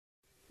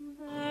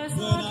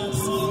Barrett is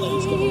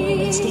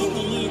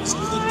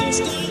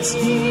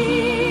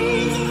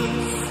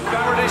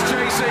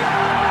chasing.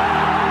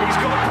 He's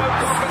got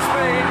Pocock at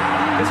speed.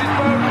 This is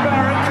Bowden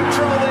Barrett.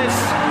 Control this.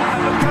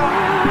 And the cup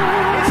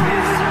is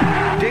his.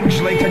 Digs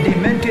like a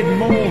demented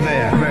mole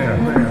there.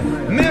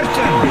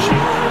 Mertens.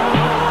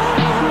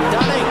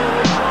 Dunning.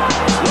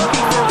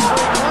 Looking for a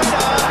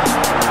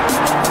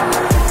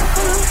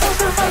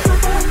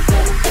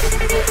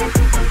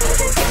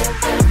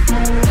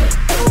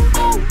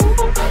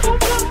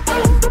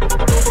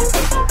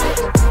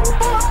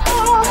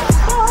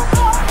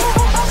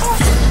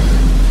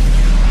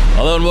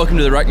Hello and welcome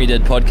to the Ruck Me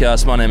Dead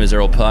podcast. My name is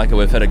Errol Parker.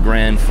 We've had a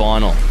grand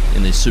final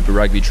in the Super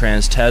Rugby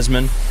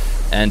Trans-Tasman,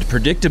 and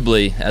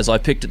predictably, as I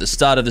picked at the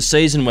start of the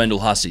season, Wendell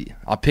Hussey,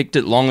 I picked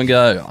it long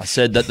ago. I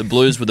said that the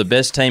Blues were the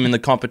best team in the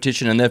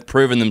competition, and they've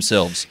proven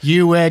themselves.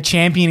 You were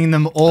championing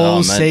them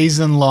all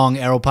season long,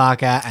 Errol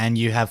Parker, and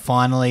you have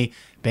finally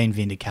been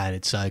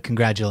vindicated. So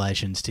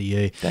congratulations to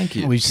you. Thank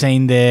you. We've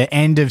seen the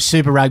end of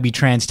Super Rugby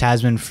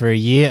Trans-Tasman for a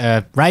year,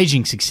 a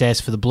raging success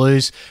for the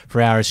Blues,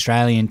 for our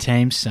Australian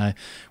teams. So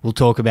we'll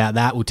talk about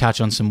that. We'll touch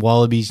on some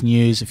Wallabies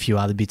news, a few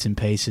other bits and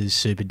pieces,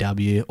 Super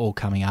W, all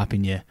coming up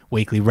in your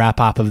weekly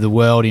wrap-up of the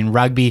world in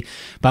rugby.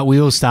 But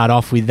we will start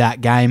off with that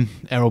game.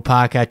 Errol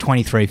Parker,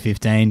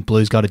 23-15.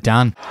 Blues got it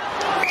done.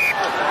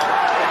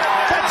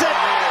 That's it.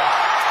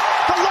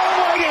 The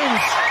long wait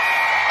ends.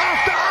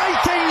 After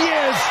 18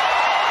 years,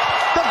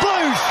 the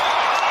Blues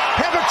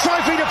have a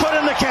trophy to put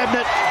in the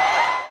cabinet.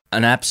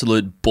 An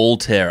absolute ball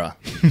terror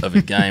of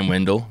a game,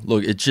 Wendell.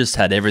 Look, it just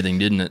had everything,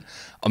 didn't it?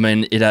 I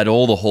mean, it had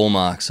all the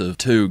hallmarks of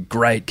two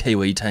great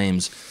Kiwi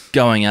teams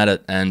going at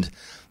it, and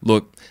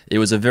look, it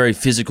was a very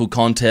physical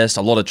contest,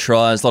 a lot of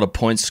tries, a lot of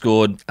points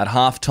scored. At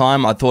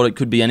halftime, I thought it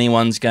could be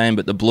anyone's game,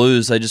 but the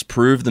Blues, they just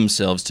proved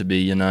themselves to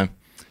be,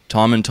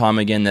 time and time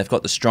again. They've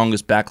got the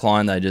strongest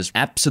backline. They're just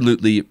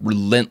absolutely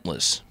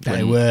relentless.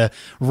 They were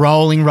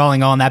rolling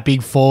on. That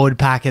big forward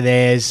pack of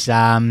theirs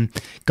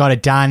got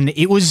it done.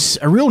 It was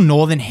a real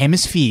Northern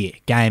Hemisphere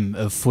game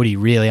of footy,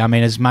 really. I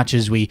mean, as much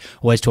as we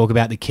always talk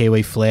about the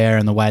Kiwi flair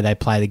and the way they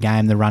play the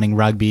game, the running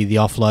rugby, the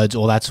offloads,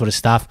 all that sort of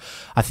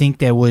stuff, I think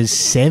there was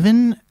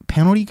 7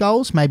 penalty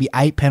goals, maybe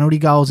 8 penalty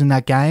goals in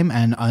that game,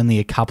 and only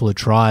a couple of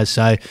tries.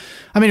 So,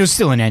 I mean, it was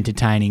still an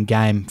entertaining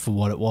game for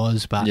what it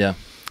was. But yeah.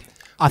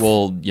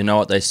 Well, you know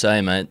what they say,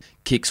 mate.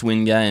 Kicks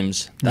win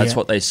games. That's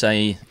what they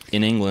say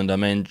in England. I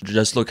mean,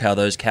 just look how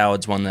those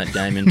cowards won that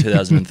game in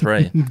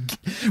 2003.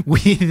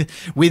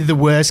 with the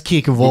worst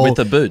kick of all. With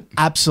the boot.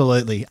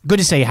 Absolutely. Good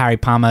to see Harry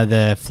Palmer,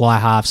 the fly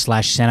half /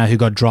 centre who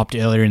got dropped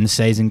earlier in the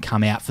season,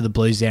 come out for the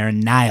Blues there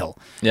and nail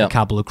a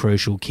couple of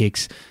crucial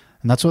kicks.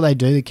 And that's what they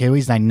do, the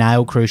Kiwis. They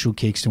nail crucial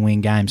kicks to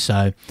win games.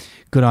 So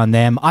good on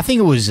them. I think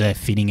it was a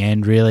fitting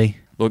end, really.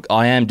 Look,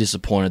 I am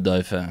disappointed,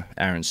 though, for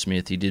Aaron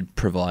Smith. He did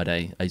provide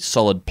a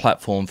solid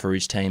platform for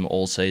his team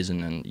all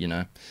season,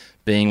 and,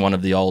 being one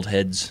of the old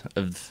heads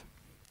of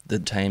the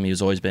team, he's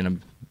always been a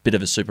bit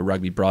of a Super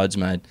Rugby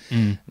bridesmaid.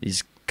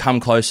 He's come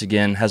close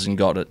again, hasn't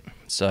got it.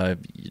 So,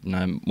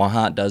 my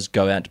heart does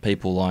go out to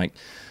people like,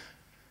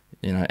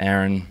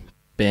 Aaron,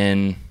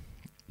 Ben,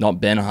 not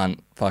Ben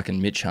Hunt,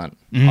 fucking Mitch Hunt.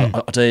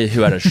 I'll tell you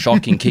who had a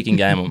shocking kicking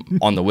game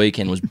on the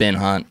weekend was Ben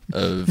Hunt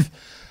of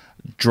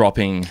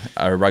dropping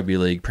a rugby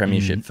league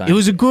premiership fame. It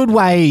was a good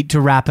way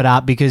to wrap it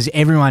up because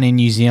everyone in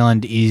New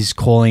Zealand is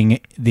calling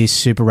this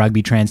Super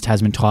Rugby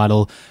Trans-Tasman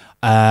title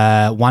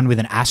one with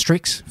an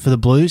asterisk for the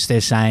Blues.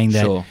 They're saying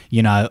that,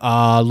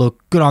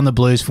 look, good on the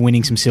Blues for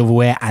winning some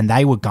silverware, and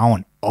they were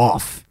going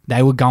off.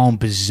 They were going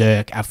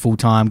berserk at full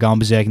time, going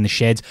berserk in the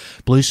sheds.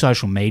 Blues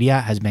social media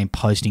has been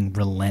posting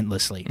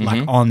relentlessly,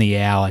 like on the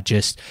hour,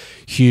 just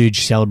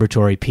huge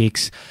celebratory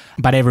pics.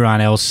 But everyone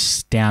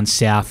else down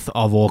south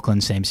of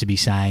Auckland seems to be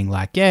saying,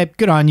 like, yeah,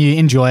 good on you,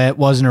 enjoy it.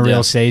 Wasn't a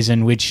real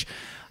season, which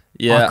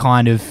I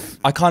kind of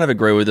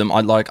agree with them.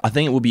 I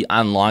think it will be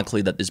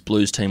unlikely that this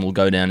Blues team will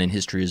go down in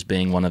history as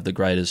being one of the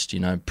greatest,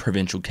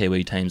 provincial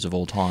Kiwi teams of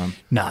all time.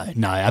 No,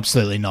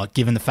 absolutely not.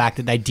 Given the fact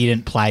that they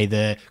didn't play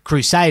the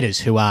Crusaders,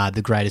 who are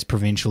the greatest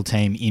provincial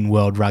team in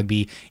world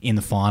rugby, in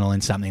the final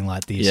in something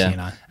like this.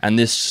 And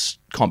this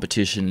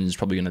competition is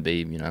probably going to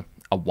be,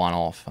 a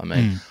one-off. I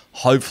mean,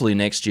 hopefully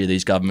next year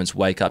these governments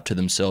wake up to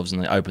themselves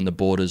and they open the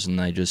borders and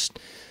they just,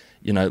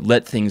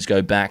 let things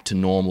go back to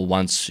normal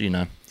once,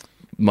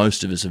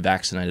 most of us are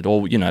vaccinated,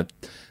 or,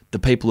 the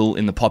people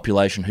in the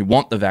population who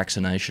want the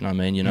vaccination. I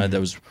mean,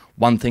 there was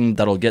one thing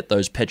that'll get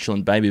those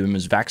petulant baby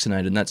boomers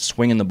vaccinated, and that's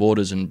swinging the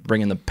borders and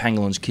bringing the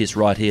pangolin's kiss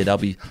right here. They'll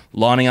be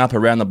lining up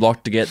around the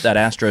block to get that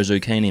Astro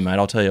zucchini, mate,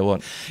 I'll tell you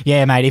what.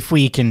 Yeah, mate, if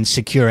we can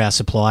secure our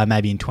supply,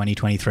 maybe in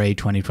 2023,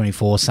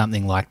 2024,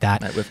 something like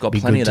that. Mate, we've got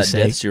plenty of that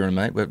death serum,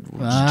 mate. We're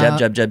jab.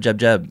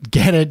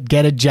 Get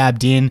it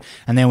jabbed in,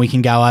 and then we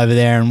can go over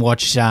there and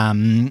watch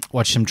some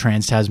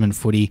Trans-Tasman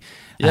footy.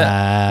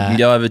 Yeah, we can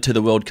go over to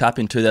the World Cup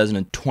in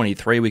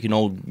 2023. We can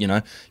all,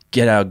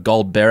 get our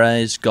gold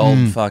berets,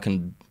 gold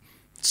fucking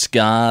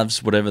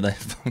scarves, whatever they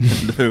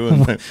fucking do.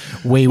 And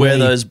wear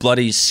those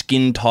bloody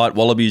skin-tight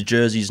Wallabies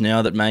jerseys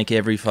now that make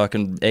every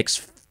fucking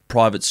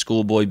private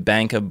schoolboy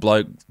banker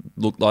bloke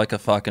looked like a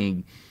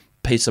fucking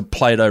piece of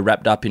Play-Doh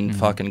wrapped up in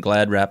fucking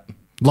Glad wrap.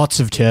 Lots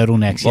of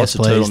turtlenecks, yes,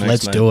 please.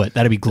 Let's do it.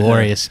 That'd be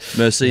glorious.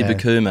 Merci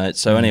beaucoup, mate.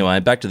 So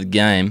anyway, back to the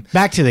game.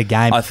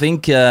 I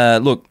think,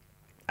 look,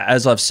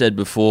 as I've said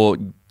before,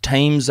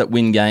 teams that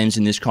win games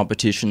in this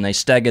competition, they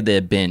stagger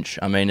their bench.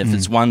 I mean, if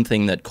it's one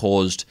thing that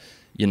caused,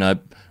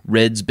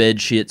 Reds bed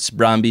shits,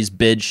 Brumbies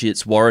bed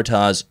shits,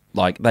 Waratahs,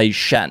 like they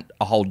shat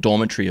a whole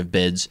dormitory of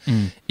beds,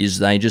 is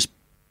they just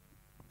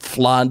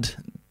flood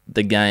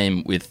the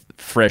game with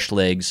fresh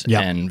legs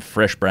and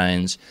fresh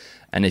brains.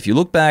 And if you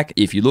look back,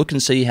 if you look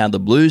and see how the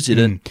Blues did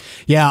it...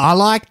 Yeah, I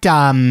liked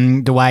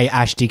the way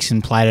Ash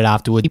Dixon played it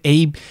afterward.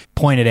 He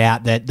pointed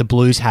out that the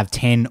Blues have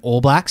 10 All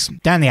Blacks.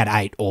 They only had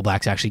 8 All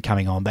Blacks actually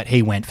coming on, but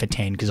he went for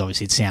 10 because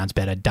obviously it sounds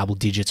better, double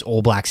digits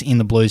All Blacks in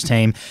the Blues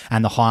team,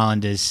 and the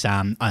Highlanders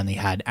only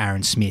had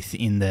Aaron Smith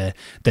in the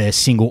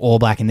single All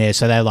Black in there,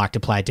 so they like to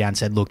play it down and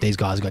said, look, these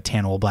guys got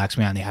 10 All Blacks,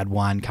 we only had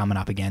 1 coming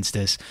up against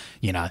us,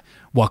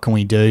 what can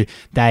we do?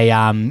 They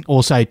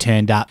also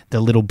turned up the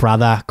little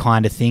brother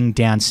kind of thing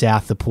down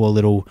south, the poor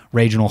little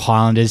regional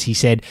Highlanders. He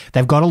said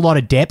they've got a lot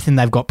of depth and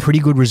they've got pretty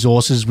good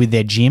resources with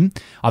their gym.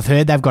 I've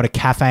heard they've got a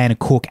cafe and a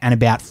cook and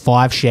about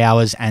 5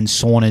 showers and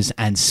saunas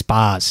and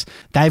spas.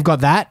 They've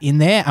got that in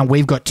there, and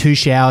we've got 2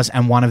 showers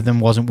and one of them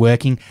wasn't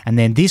working. And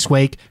then this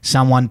week,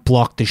 someone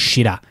blocked the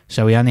shitter.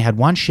 So we only had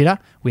 1 shitter.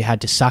 We had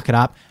to suck it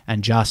up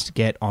and just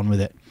get on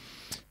with it.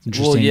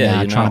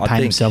 Interesting, trying to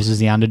paint themselves as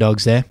the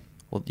underdogs there.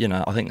 Well,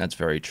 I think that's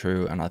very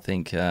true, and I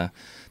think there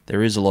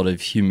is a lot of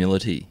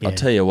humility. Yeah. I'll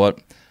tell you what,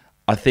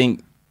 I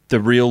think the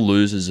real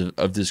losers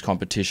of this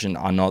competition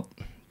are not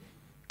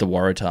the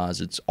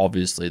Waratahs, it's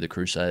obviously the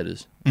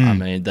Crusaders. I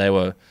mean,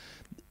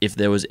 if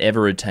there was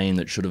ever a team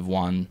that should have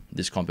won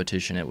this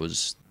competition, it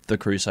was the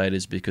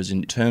Crusaders, because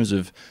in terms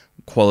of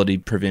quality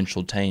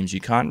provincial teams, you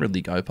can't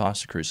really go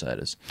past the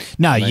Crusaders.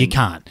 No, you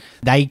can't.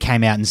 They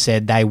came out and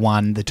said they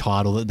won the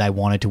title that they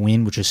wanted to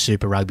win, which was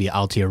Super Rugby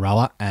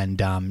Aotearoa, and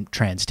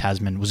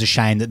Trans-Tasman. It was a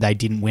shame that they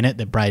didn't win it,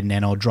 that Braden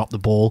Ennell dropped the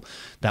ball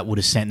that would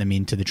have sent them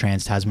into the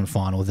Trans-Tasman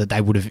final, that they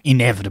would have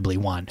inevitably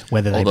won,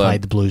 whether they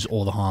played the Blues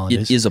or the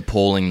Highlanders. It is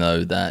appalling,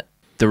 though, that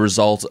the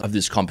result of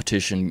this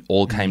competition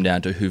all came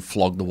down to who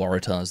flogged the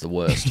Waratahs the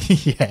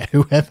worst. Yeah,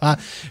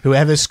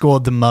 whoever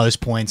scored the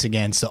most points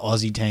against the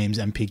Aussie teams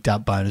and picked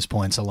up bonus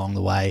points along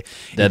the way.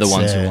 They're the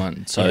ones who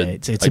won. So yeah,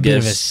 it's a bit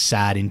of a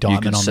sad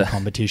indictment on the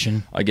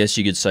competition. I guess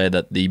you could say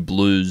that the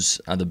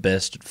Blues are the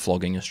best at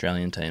flogging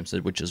Australian teams,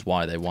 which is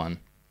why they won.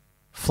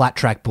 Flat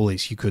track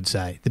bullies, you could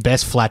say. The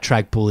best flat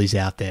track bullies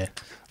out there.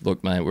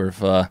 Look, mate,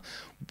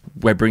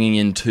 we're bringing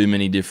in too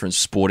many different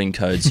sporting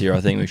codes here.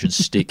 I think we should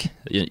stick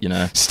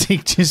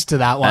just to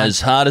that one.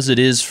 As hard as it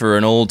is for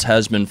an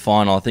all-Tasman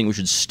final, I think we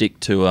should stick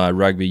to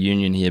rugby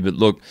union here. But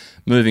look,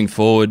 moving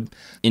forward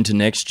into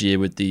next year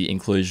with the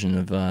inclusion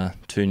of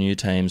 2 new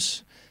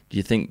teams, do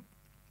you think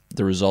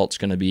the result's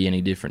going to be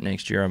any different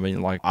next year? I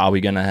mean, are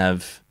we going to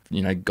have,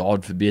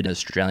 God forbid, an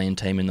Australian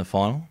team in the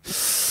final?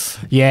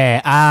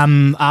 Yeah,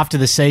 after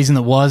the season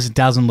that was, it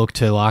doesn't look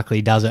too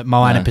likely, does it?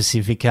 Moana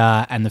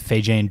Pacifica and the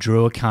Fijian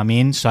Drua come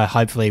in, so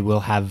hopefully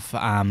we'll have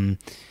some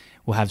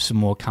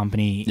more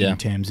company in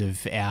terms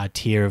of our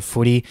tier of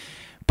footy.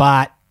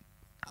 But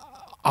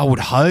I would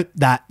hope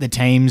that the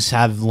teams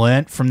have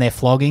learnt from their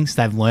floggings,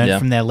 they've learnt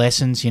from their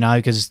lessons,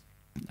 because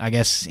I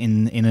guess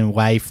in a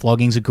way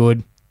floggings are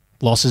good.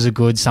 Losses are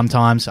good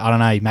sometimes. I don't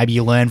know. Maybe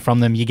you learn from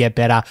them. You get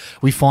better.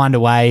 We find a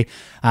way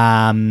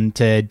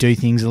to do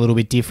things a little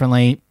bit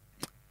differently.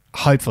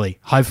 Hopefully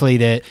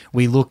that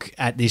we look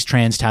at this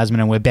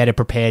Trans-Tasman and we're better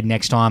prepared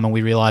next time, and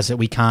we realise that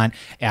we can't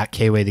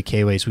out-Kiwi the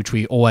Kiwis, which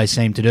we always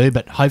seem to do.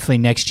 But hopefully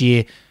next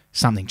year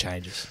something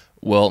changes.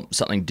 Well,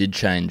 something did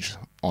change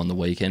on the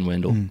weekend,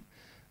 Wendell.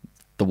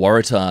 The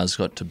Waratahs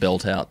got to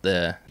belt out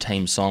their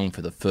team song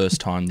for the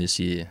first time this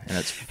year, and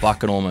it's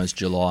fucking almost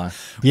July.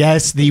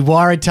 Yes, the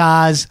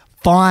Waratahs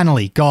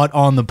finally got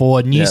on the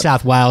board. New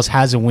South Wales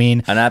has a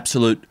win. An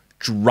absolute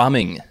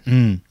drumming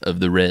of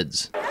the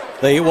Reds.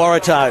 The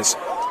Waratahs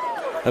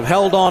have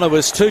held on. It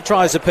was 2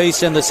 tries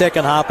apiece in the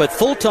second half, but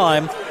full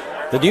time,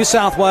 the New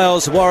South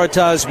Wales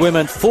Waratahs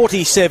women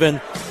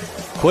 47,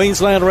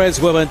 Queensland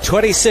Reds women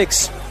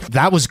 26.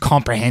 That was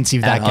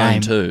comprehensive, that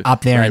game too.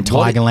 Up there in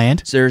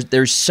Tigerland.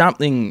 There's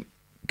something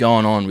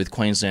going on with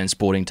Queensland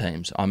sporting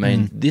teams. I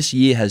mean, this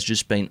year has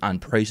just been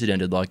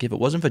unprecedented. Like, if it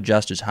wasn't for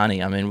Justice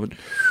Honey, I mean,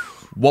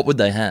 what would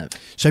they have?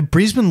 So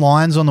Brisbane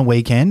Lions on the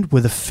weekend were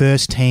the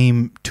first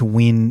team to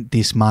win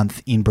this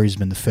month in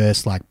Brisbane, the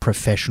first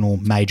professional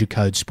major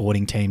code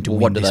sporting team to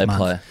win this month. What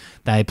do they play?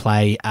 They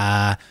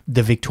play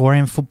the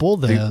Victorian football,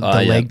 the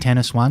leg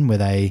tennis one, where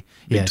they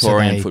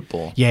Victorian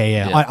football.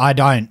 Yeah. I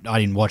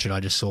didn't watch it. I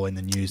just saw in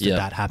the news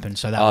that happened.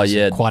 So that was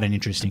quite an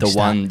interesting. The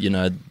one,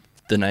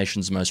 the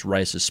nation's most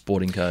racist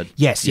sporting code.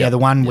 Yes, the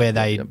one where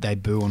they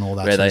boo and all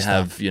that. Where they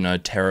have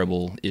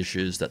terrible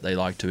issues that they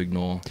like to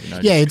ignore.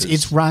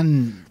 It's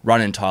run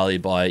entirely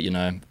by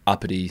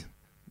uppity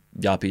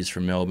yuppies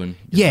from Melbourne.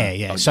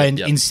 Yeah. So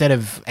instead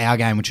of our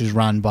game, which is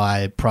run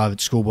by private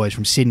schoolboys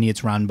from Sydney,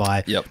 it's run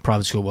by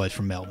private schoolboys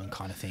from Melbourne,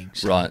 kind of thing.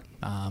 So, right.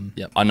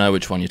 I know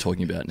which one you're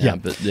talking about now.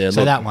 But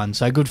so that one.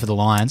 So good for the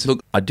Lions.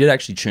 Look, I did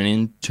actually tune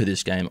in to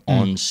this game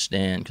on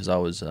Stan because I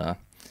was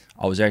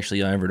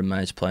actually over at a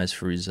mate's place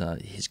for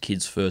his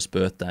kid's first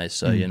birthday.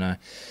 So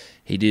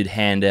he did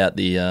hand out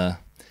the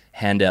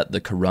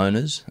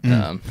Coronas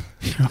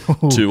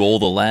to all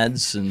the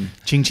lads, and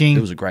ching ching.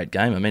 It was a great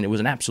game. I mean, it was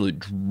an absolute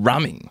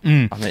drumming.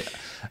 I mean,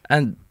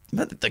 and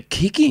the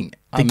kicking.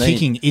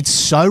 Kicking. It's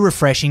so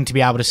refreshing to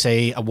be able to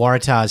see a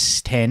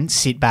Waratahs 10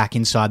 sit back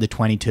inside the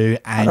 22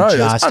 and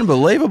just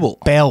unbelievable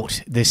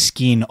belt the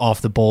skin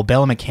off the ball.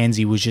 Bella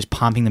McKenzie was just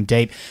pumping them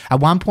deep. At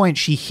one point,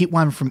 she hit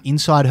one from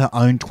inside her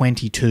own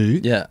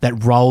 22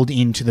 that rolled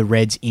into the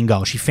Reds' in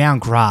goal. She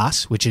found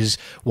grass, which is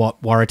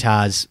what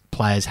Waratahs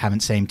players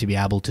haven't seemed to be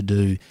able to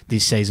do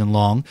this season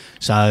long.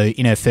 So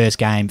in her first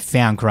game,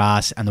 found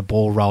grass and the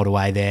ball rolled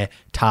away there.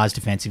 Tars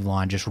defensive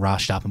line just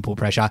rushed up and put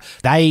pressure.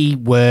 They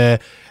were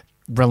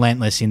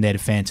relentless in their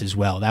defence as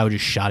well. They were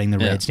just shutting the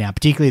Reds down,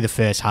 particularly the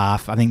first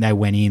half. I think they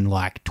went in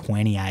like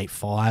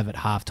 28-5 at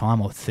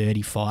halftime or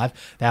 35.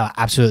 They were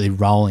absolutely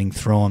rolling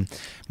through them.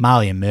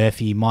 Malia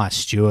Murphy, Maya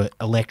Stewart,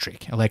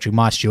 electric.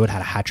 Maya Stewart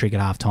had a hat-trick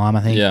at halftime,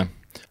 I think. Yeah.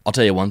 I'll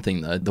tell you one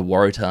thing, though. The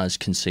Waratahs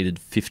conceded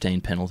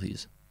 15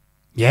 penalties.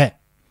 Yeah.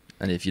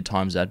 And if you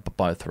times that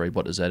by 3,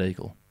 what does that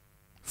equal?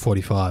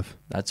 45.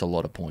 That's a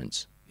lot of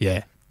points.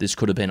 Yeah. This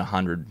could have been a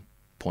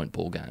 100-point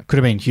ball game. Could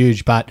have been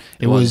huge, but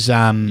it was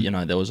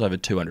there was over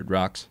 200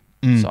 rucks.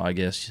 So I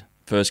guess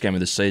first game of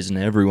the season,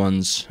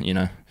 everyone's,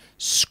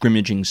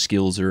 scrimmaging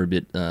skills are a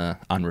bit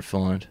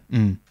unrefined.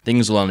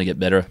 Things will only get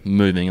better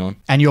moving on.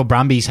 And your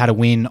Brumbies had a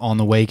win on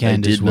the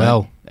weekend as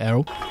well,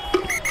 Errol.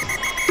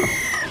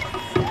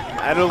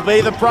 And it'll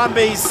be the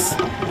Brumbies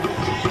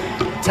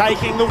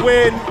taking the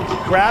win,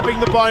 grabbing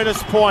the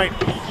bonus point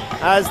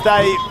as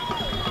they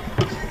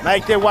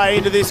make their way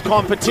into this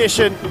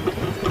competition.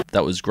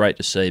 That was great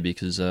to see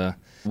because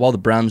while the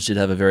Brums did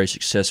have a very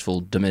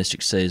successful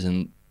domestic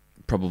season,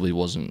 probably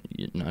wasn't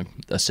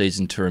a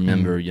season to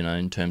remember,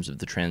 in terms of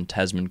the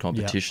Trans-Tasman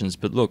competitions.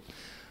 But look,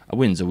 a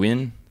win's a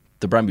win.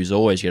 The Brumbies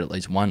always get at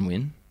least one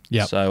win.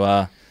 Yep.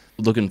 So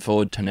looking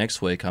forward to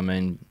next week. I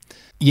mean...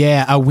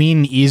 Yeah, a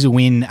win is a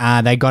win.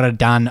 They got it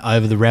done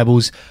over the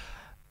Rebels.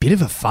 Bit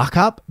of a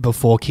fuck-up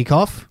before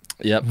kickoff.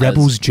 Yep.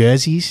 Rebels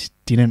jerseys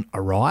didn't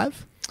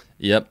arrive.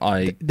 Yep.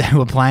 They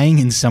were playing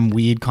in some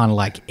weird kind of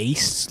like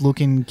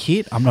East-looking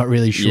kit. I'm not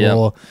really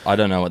sure. Yep. I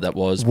don't know what that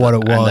was.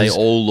 And they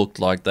all looked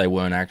like they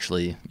weren't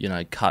actually,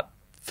 cut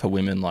for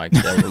women. Like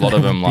there were a lot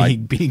of them,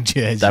 like big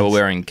jerseys. They were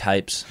wearing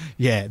capes.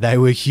 Yeah, they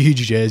were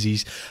huge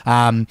jerseys.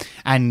 And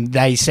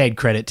they said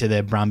credit to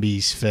the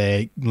Brumbies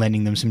for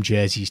lending them some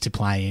jerseys to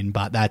play in.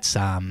 But that's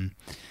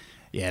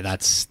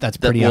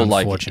pretty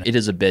unfortunate. It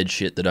is a bed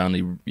shit that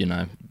only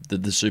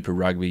the Super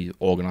Rugby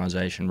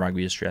organisation,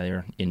 Rugby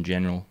Australia in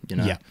general,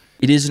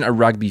 It isn't a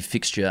rugby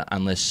fixture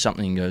unless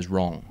something goes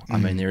wrong. I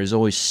mean, there is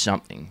always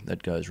something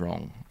that goes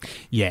wrong.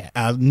 Yeah,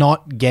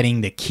 not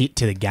getting the kit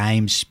to the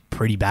game's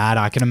pretty bad.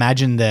 I can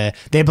imagine they're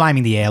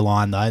blaming the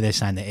airline, though. They're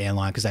saying the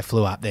airline, because they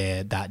flew up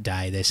there that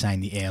day. They're saying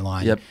the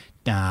airline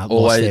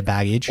lost their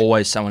baggage.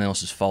 Always someone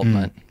else's fault,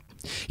 mate.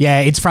 Yeah,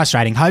 it's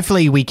frustrating.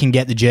 Hopefully we can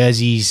get the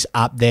jerseys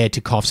up there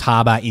to Coffs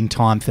Harbour in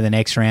time for the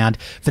next round.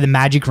 For the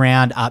Magic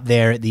round up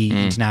there at the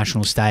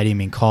International Stadium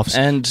in Coffs.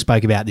 And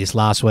spoke about this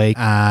last week.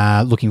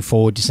 Looking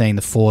forward to seeing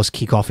the Force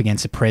kick off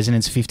against the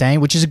Presidents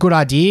 15, which is a good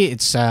idea.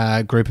 It's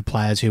a group of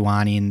players who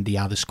aren't in the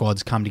other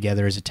squads come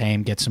together as a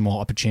team, get some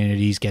more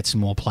opportunities, get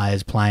some more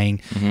players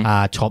playing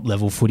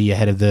top-level footy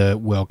ahead of the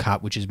World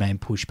Cup, which has been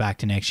pushed back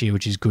to next year,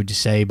 which is good to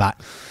see.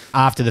 But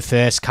after the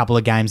first couple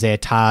of games there,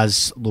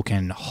 Tars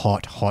looking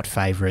hot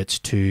favourites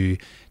to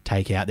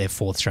take out their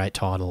 4th straight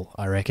title,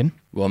 I reckon.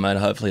 Well, mate,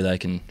 hopefully they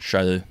can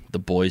show the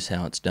boys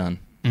how it's done.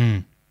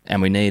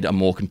 And we need a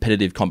more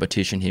competitive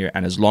competition here.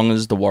 And as long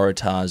as the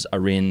Waratahs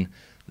are in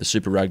the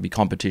Super Rugby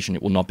competition,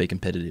 it will not be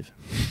competitive.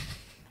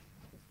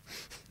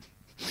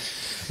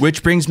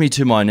 Which brings me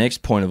to my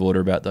next point of order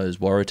about those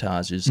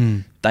Waratahs is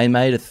they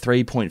made a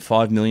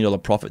 $3.5 million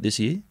profit this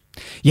year.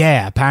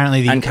 Yeah,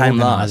 apparently the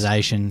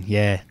organisation,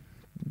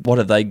 What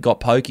have they got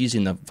pokies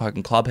in the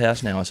fucking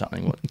clubhouse now or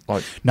something?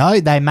 No,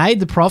 they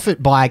made the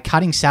profit by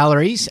cutting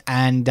salaries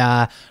and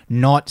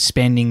not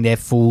spending their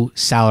full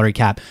salary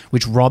cap,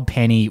 which Rob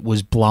Penny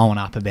was blowing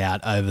up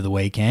about over the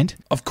weekend.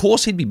 Of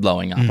course he'd be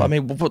blowing up. I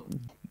mean,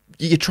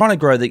 you're trying to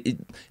grow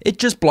it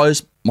just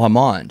blows my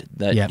mind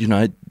that,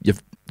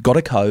 you've got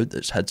a code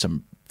that's had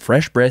some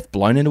fresh breath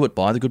blown into it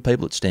by the good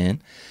people at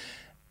Stan,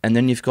 and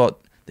then you've got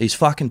these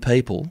fucking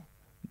people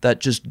that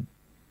just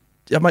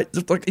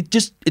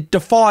it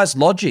defies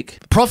logic.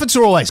 Profits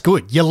are always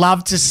good. You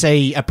love to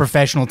see a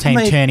professional team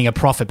turning a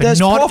profit, but there's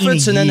not profits in a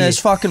year, and then there's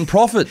fucking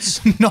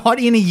profits. Not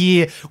in a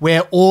year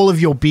where all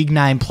of your big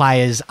name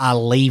players are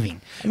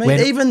leaving. I mean,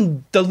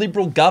 even the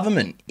Liberal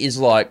government is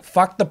like,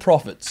 fuck the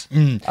profits.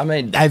 I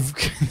mean,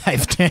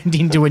 they've turned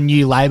into a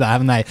new Labor,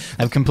 haven't they?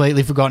 They've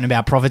completely forgotten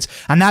about profits,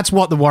 and that's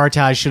what the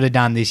Waratahs should have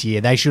done this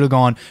year. They should have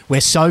gone,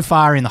 we're so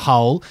far in the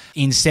hole,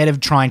 instead of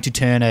trying to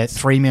turn a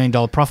 $3 million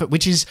profit,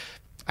 which is,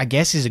 I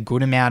guess, is a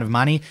good amount of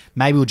money.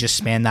 Maybe we'll just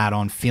spend that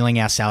on filling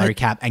our salary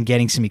cap and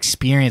getting some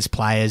experienced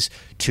players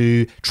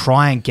to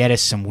try and get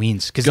us some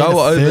wins. Go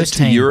over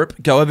to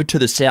Europe, go over to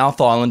the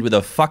South Island with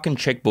a fucking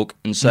checkbook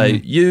and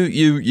say,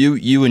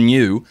 you and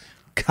you,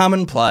 come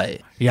and play.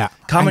 Yeah.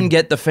 Come and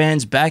get the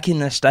fans back in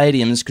the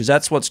stadiums, because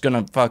that's what's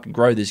going to fucking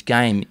grow this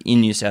game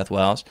in New South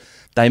Wales.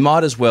 They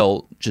might as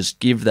well just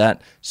give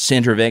that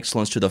centre of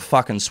excellence to the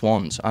fucking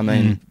Swans. I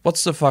mean,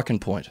 what's the fucking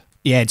point?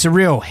 Yeah, it's a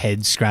real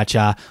head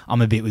scratcher.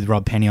 I'm a bit with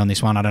Rob Penny on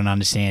this one. I don't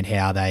understand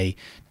how they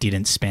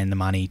didn't spend the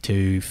money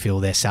to fill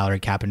their salary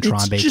cap and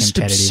try and be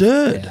competitive. It's just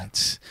absurd. Yeah,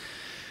 it's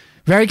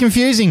very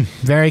confusing.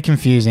 Very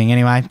confusing.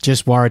 Anyway,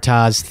 just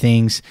Waratahs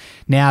things.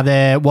 Now,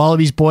 the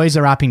Wallabies boys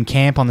are up in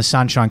camp on the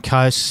Sunshine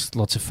Coast.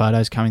 Lots of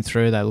photos coming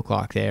through. They look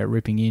like they're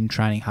ripping in,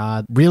 training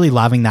hard. Really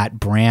loving that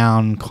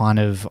brown kind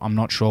of, I'm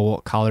not sure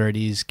what colour it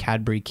is,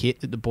 Cadbury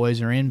kit that the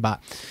boys are in,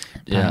 but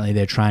apparently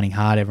they're training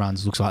hard. Everyone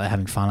looks like they're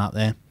having fun up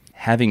there.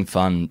 Having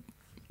fun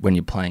when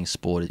you're playing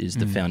sport is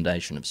the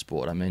foundation of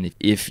sport. I mean,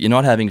 if you're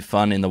not having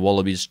fun in the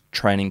Wallabies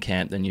training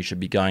camp, then you should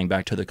be going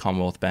back to the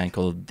Commonwealth Bank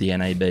or the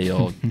NAB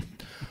or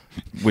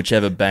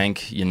whichever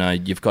bank,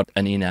 you've got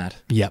an in at.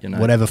 Yep,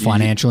 whatever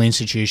financial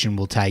institution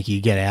will take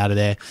you, get out of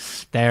there.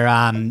 They're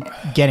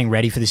getting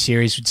ready for the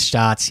series, which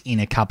starts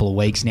in a couple of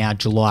weeks now,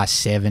 July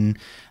 7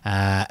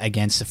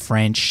 against the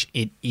French.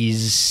 It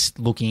is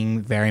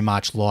looking very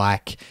much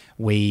like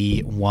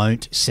we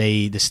won't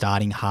see the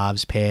starting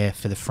halves pair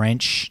for the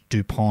French,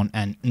 Dupont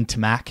and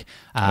Ntamak.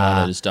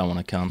 They just don't want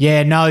to come.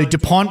 Yeah, no,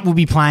 Dupont will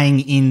be playing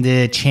in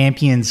the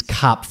Champions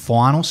Cup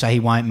final, so he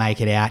won't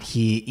make it out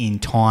here in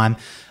time.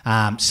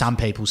 Some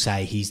people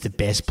say he's the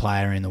best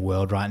player in the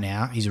world right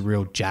now. He's a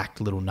real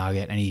jacked little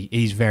nugget, and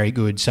he's very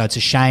good. So it's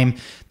a shame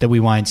that we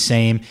won't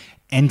see him.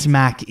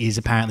 Ntamak is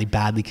apparently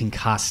badly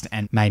concussed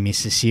and may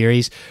miss the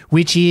series,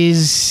 which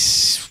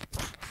is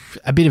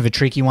a bit of a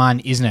tricky one,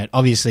 isn't it?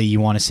 Obviously,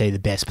 you want to see the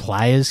best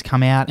players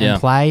come out and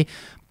play,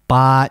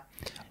 but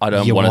I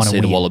don't want to see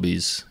the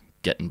Wallabies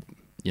getting,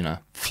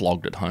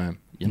 flogged at home.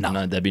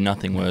 No, there'd be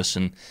nothing worse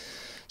than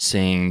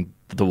seeing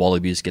the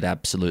Wallabies get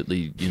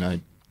absolutely,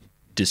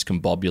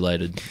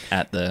 discombobulated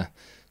at the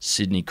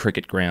Sydney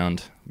cricket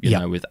ground,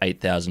 with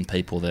 8,000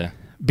 people there.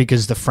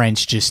 Because the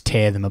French just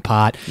tear them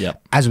apart.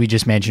 Yep. As we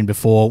just mentioned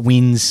before,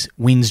 wins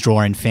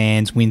draw in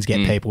fans, wins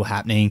get people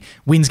happening,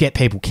 wins get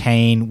people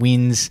keen,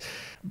 wins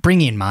bring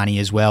in money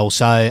as well.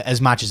 So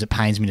as much as it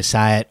pains me to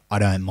say it, I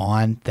don't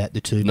mind that the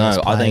two best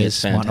I think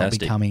it's players might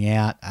fantastic. not be coming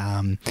out.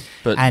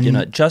 But,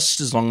 just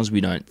as long as we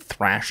don't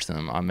thrash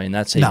them, I mean,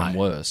 that's even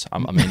worse. I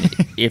mean,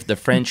 if the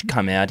French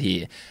come out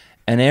here,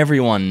 and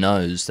everyone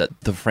knows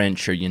that the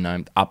French are,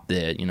 up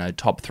there,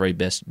 top 3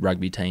 best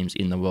rugby teams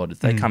in the world. If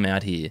they come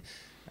out here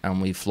and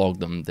we flog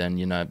them, then,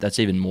 that's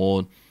even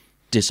more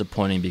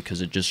disappointing,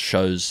 because it just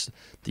shows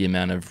the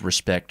amount of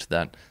respect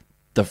that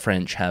the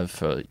French have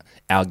for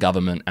our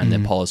government and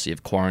their policy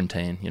of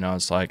quarantine.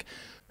 It's like,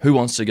 who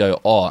wants to go,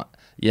 our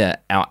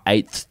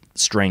 8th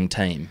string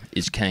team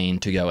is keen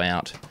to go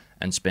out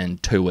and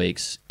spend 2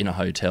 weeks in a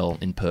hotel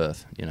in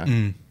Perth,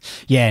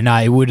 Yeah, no,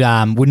 it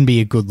wouldn't be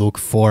a good look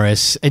for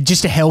us.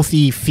 Just a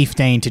healthy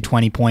 15 to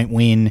 20 point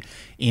win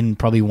in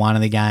probably one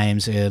of the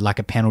games, like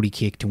a penalty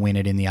kick to win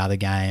it in the other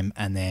game,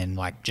 and then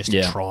just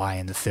a try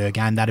in the third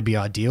game. That'd be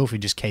ideal if we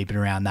just keep it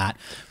around that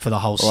for the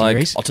whole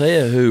series. I'll tell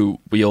you who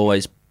we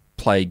always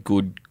play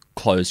good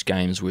close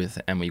games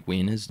with and we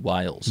win is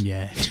Wales.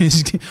 Yeah.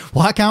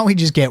 Why can't we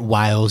just get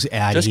Wales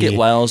out here? Just get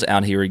Wales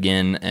out here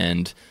again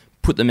and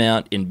put them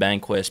out in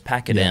Bankwest,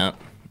 pack it out,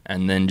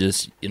 and then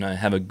just,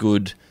 have a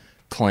good,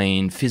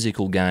 clean,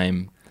 physical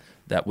game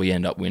that we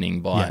end up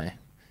winning by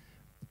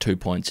 2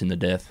 points in the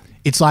death.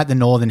 It's like the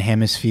Northern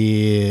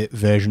Hemisphere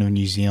version of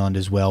New Zealand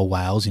as well,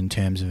 Wales, in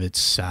terms of its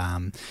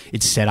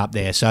set up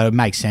there. So it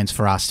makes sense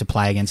for us to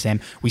play against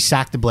them. We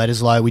sack the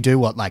Bledisloe. We do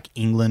what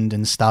England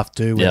and stuff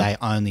do, where they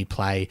only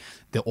play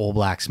the All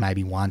Blacks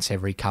maybe once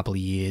every couple of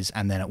years,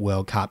 and then at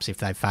World Cups, if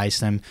they face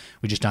them,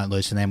 we just don't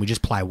lose to them. We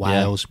just play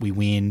Wales. We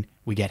win.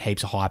 We get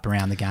heaps of hype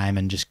around the game,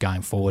 and just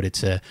going forward,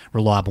 it's a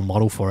reliable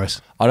model for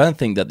us. I don't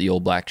think that the All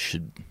Blacks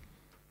should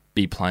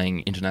be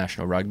playing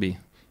international rugby.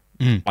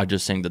 I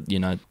just think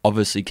that,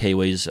 obviously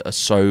Kiwis are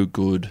so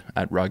good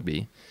at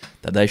rugby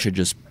that they should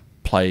just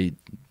play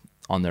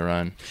on their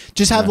own.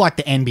 Just have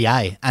the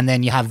NBA, and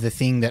then you have the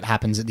thing that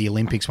happens at the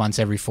Olympics once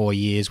every 4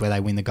 years where they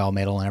win the gold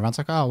medal and everyone's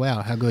like, oh,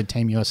 wow, how good,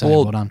 Team USA,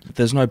 well done.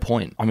 There's no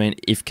point. I mean,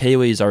 if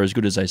Kiwis are as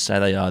good as they say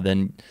they are,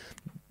 then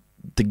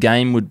the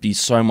game would be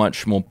so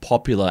much more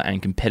popular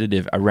and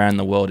competitive around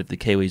the world if the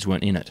Kiwis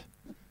weren't in it.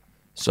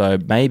 So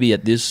maybe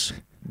at this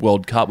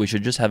World Cup. We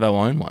should just have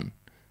our own one.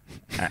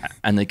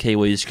 And the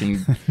Kiwis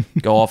can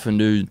go off and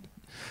do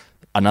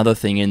another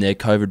thing in their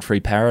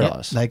COVID-free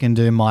paradise. Yep, they can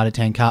do Mitre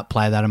 10 Cup,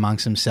 play that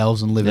amongst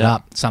themselves and live it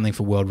up. Something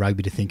for World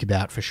Rugby to think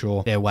about for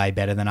sure. They're way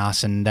better than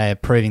us, and they're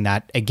proving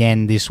that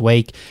again this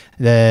week.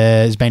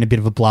 There's been a bit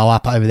of a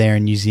blow-up over there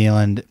in New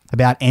Zealand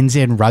about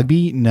NZ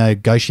Rugby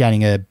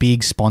negotiating a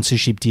big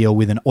sponsorship deal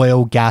with an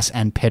oil, gas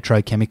and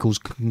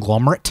petrochemicals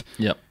conglomerate.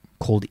 Yep.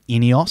 Called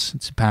INEOS.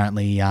 It's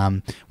apparently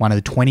one of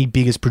the 20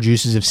 biggest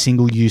producers of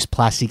single-use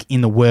plastic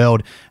in the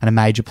world and a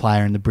major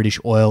player in the British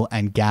oil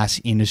and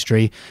gas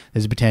industry.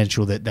 There's a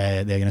potential that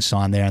they're going to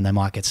sign there and they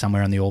might get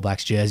somewhere on the All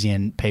Blacks jersey,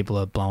 and people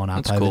are blowing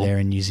up over there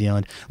in New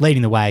Zealand,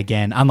 leading the way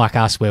again. Unlike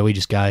us, where we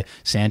just go,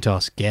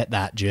 Santos, get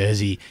that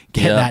jersey,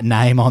 get that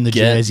name on the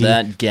jersey.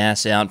 Get that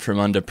gas out from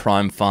under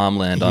prime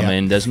farmland. I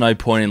mean, there's no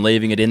point in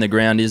leaving it in the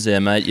ground, is there,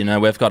 mate? You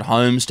know, we've got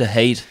homes to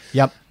heat,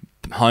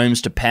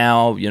 homes to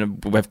power, you know,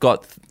 we've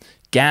got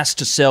gas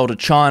to sell to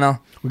China.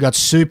 We've got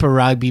Super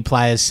Rugby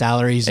players'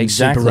 salaries and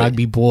Super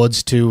Rugby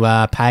boards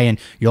to pay, and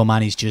your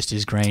money's just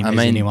as green as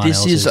anyone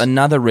else's. This is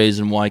another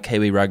reason why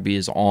Kiwi Rugby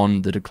is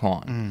on the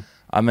decline.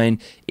 I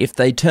mean, if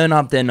they turn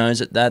up their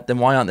nose at that, then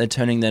why aren't they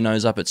turning their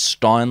nose up at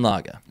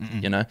Steinlager?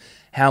 You know,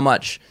 how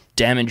much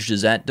damage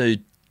does that do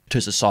to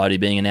society,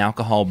 being an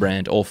alcohol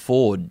brand? Or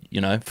Ford?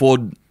 You know,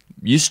 Ford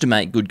used to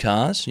make good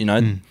cars, you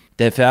know.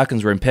 Their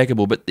Falcons were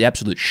impeccable, but the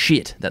absolute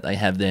shit that they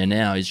have there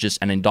now is just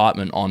an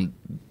indictment on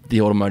the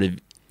automotive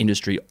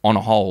industry on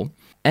a whole.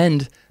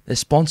 And they're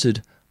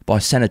sponsored by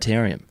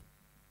Sanitarium.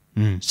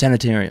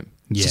 Sanitarium.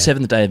 It's the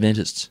Seventh-day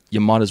Adventists. You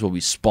might as well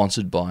be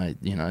sponsored by,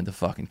 you know, the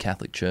fucking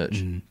Catholic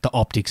Church. The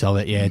optics of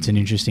it, it's an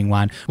interesting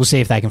one. We'll see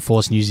if they can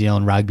force New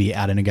Zealand Rugby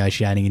out of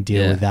negotiating and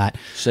deal with that.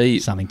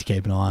 Something to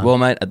keep an eye on. Well,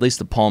 mate, at least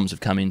the Poms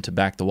have come in to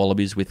back the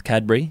Wallabies with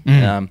Cadbury.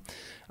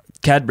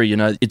 Cadbury, you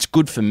know, it's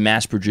good for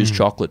mass-produced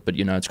chocolate, but,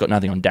 you know, it's got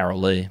nothing on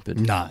Darryl Lee. But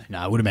No,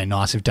 it would have been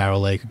nice if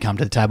Darryl Lee could come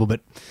to the table, but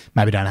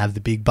maybe don't have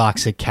the big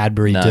bucks that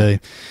Cadbury do.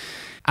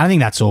 I think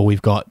that's all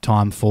we've got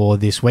time for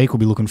this week. We'll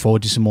be looking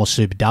forward to some more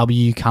Super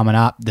W coming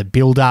up, the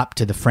build-up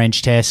to the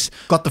French test.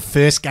 Got the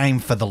first game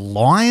for the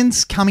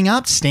Lions coming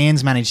up.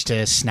 Stan's managed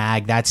to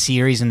snag that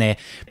series, and they're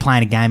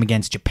playing a game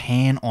against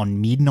Japan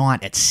on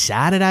midnight at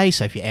Saturday.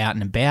 So if you're out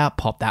and about,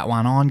 pop that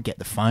one on, get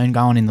the phone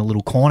going in the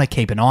little corner,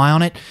 keep an eye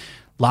on it.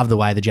 Love the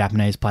way the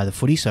Japanese play the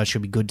footy, so it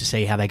should be good to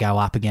see how they go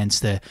up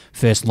against the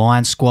first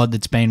Lions squad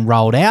that's been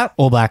rolled out.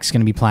 All Blacks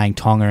going to be playing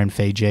Tonga and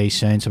Fiji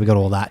soon, so we've got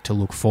all that to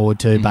look forward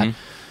to. But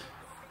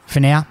for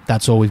now,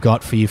 that's all we've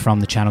got for you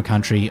from the Channel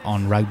Country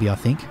on rugby, I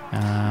think.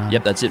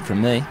 Yep, that's it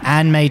from me.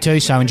 And me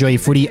too, so enjoy your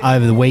footy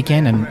over the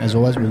weekend, and as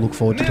always, we'll look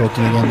forward to talking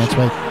to you again next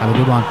week. Have a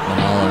good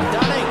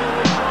one.